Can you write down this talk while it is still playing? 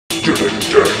Comedian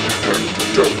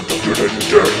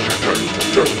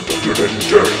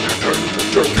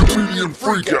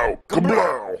freakout.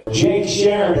 Kablow. Jake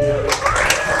Sharon.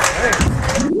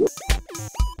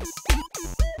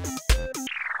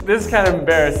 This is kind of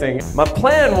embarrassing. My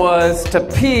plan was to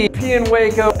pee in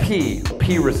Waco, pee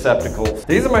receptacles.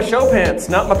 These are my show pants,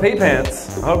 not my pee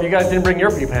pants. I hope you guys didn't bring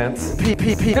your pee pants. Pee.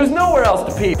 There's nowhere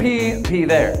else to pee. Pee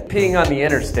there. Peeing on the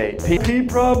interstate. Pee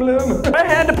problem. I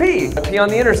had to pee. I pee on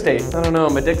the interstate. I don't know,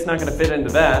 my dick's not gonna fit into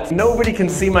that. Nobody can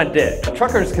see my dick.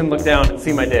 Truckers can look down and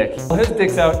see my dick. Well, his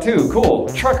dick's out too, cool.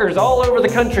 Truckers all over the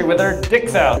country with their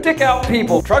dicks out. Dick out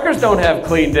people. Truckers don't have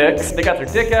clean dicks. They got their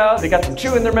dick out, they got some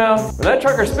chew in their mouth. When that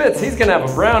trucker spits, he's gonna have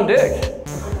a brown dick.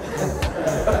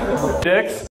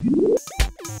 Dicks.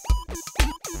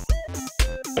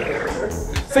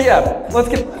 So yeah, let's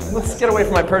get away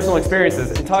from my personal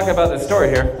experiences and talk about this story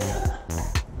here.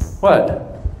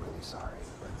 What?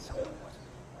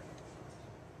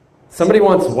 Somebody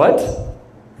wants what?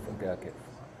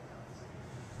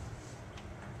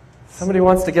 Somebody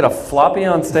wants to get a floppy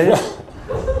on stage?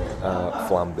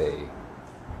 Flombay.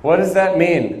 What does that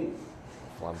mean?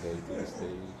 Flombay to the stage.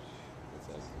 It's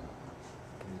like,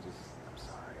 can you just, I'm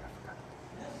sorry, I forgot.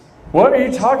 What are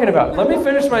you talking about? Let me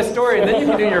finish my story and then you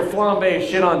can do your Flombay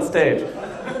shit on stage.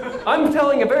 I'm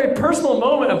telling a very personal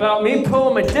moment about me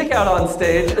pulling my dick out on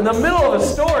stage in the middle of a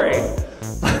story.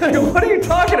 What are you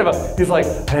talking about? He's like,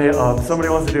 hey, somebody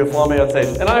wants to do a Flombay on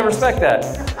stage. And I respect that.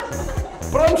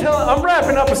 But I'm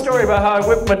wrapping up a story about how I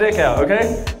whipped my dick out,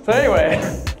 okay? So anyway,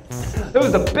 it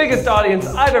was the biggest audience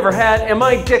I've ever had and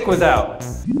my dick was out.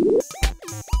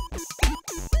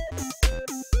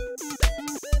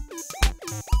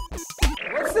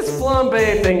 What's this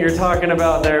Flombay thing you're talking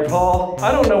about there, Paul?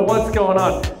 I don't know what's going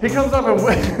on. He comes up and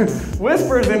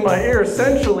whispers in my ear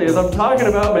essentially as I'm talking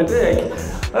about my dick.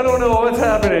 I don't know what's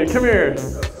happening. Come here.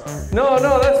 No,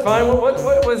 that's fine. What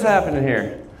was happening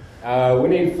here? We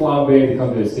need Flombay to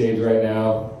come to the stage right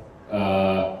now.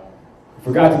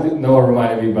 Forgot to, Noah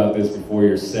reminded me about this before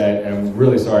your set, and I'm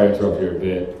really sorry I interrupted your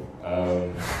bit.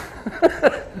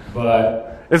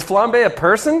 But Is Flombay a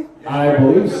person? I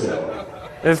believe so.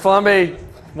 Is Flombay,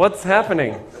 what's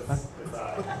happening?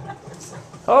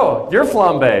 Oh, you're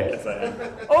Flombay.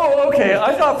 Oh, okay.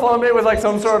 I thought Flombay was like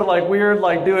some sort of like weird,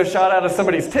 like do a shot out of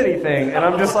somebody's titty thing, and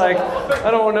I'm just like, I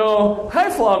don't know.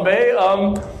 Hi, Flombay.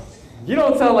 You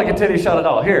don't sound like a titty shot at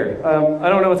all. Here, I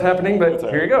don't know what's happening, but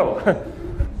here you go.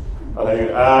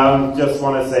 Just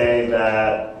want to say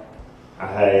that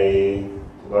I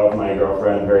love my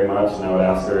girlfriend very much, and I would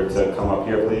ask her to come up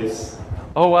here, please.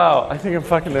 Oh wow, I think I'm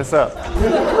fucking this up.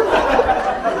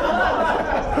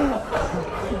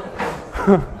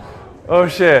 Oh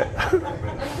shit.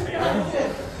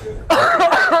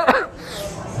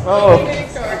 Oh.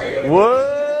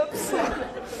 Whoops.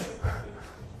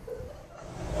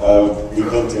 We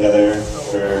come together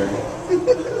for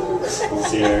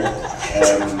this year.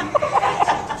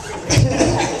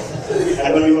 I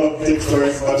know you love dick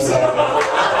stories as much as I do.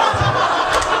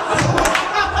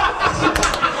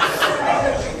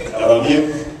 I love you,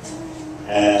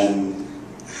 and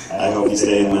I hope you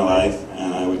stay in my life,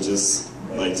 and I would just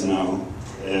like to know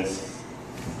if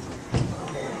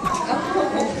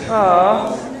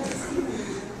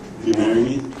you marry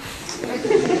me.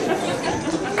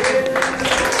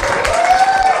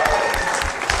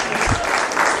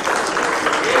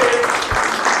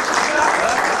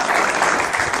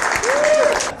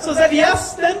 So is that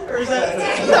yes then, or is that?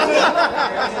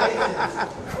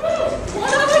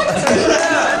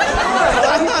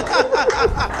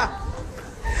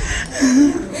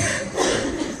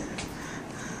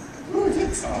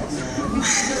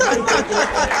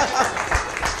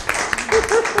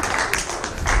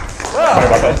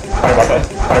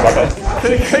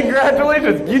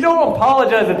 Congratulations. You don't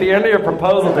apologize at the end of your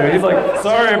proposal, dude. He's like,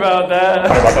 sorry about that.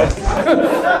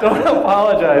 Don't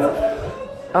apologize.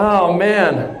 Oh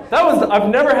man, I've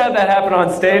never had that happen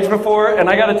on stage before, and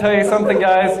I gotta tell you something,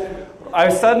 guys. I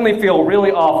suddenly feel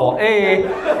really awful. A,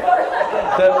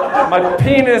 that my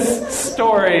penis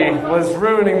story was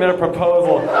ruining their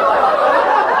proposal.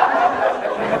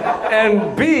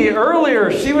 And B,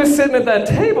 earlier, she was sitting at that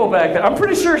table back there. I'm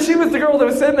pretty sure she was the girl that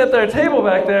was sitting at their table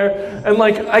back there, and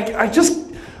like,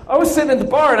 I was sitting at the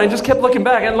bar and I just kept looking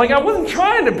back and like I wasn't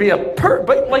trying to be a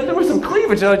but like there was some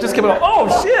cleavage and I just kept going, oh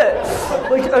shit!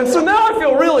 Like, and so now I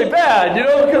feel really bad, you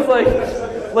know, because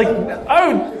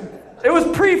it was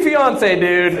pre-fiance,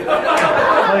 dude.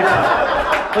 Like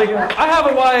I have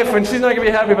a wife and she's not gonna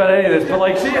be happy about any of this, but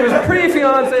like it was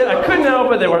pre-fiance. I couldn't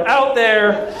help it. They were out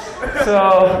there,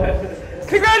 so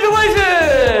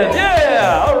congratulations!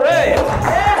 Yeah, all right.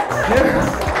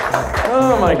 Yeah.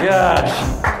 Oh my gosh.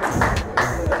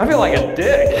 I feel like a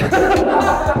dick.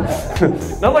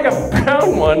 Not like a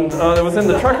brown one that was in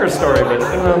the trucker story, but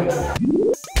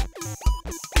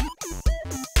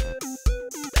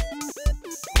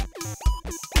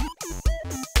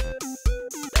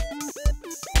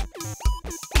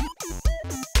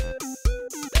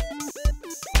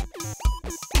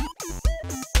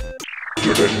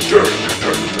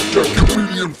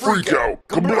Comedian freakout.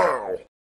 Kablow.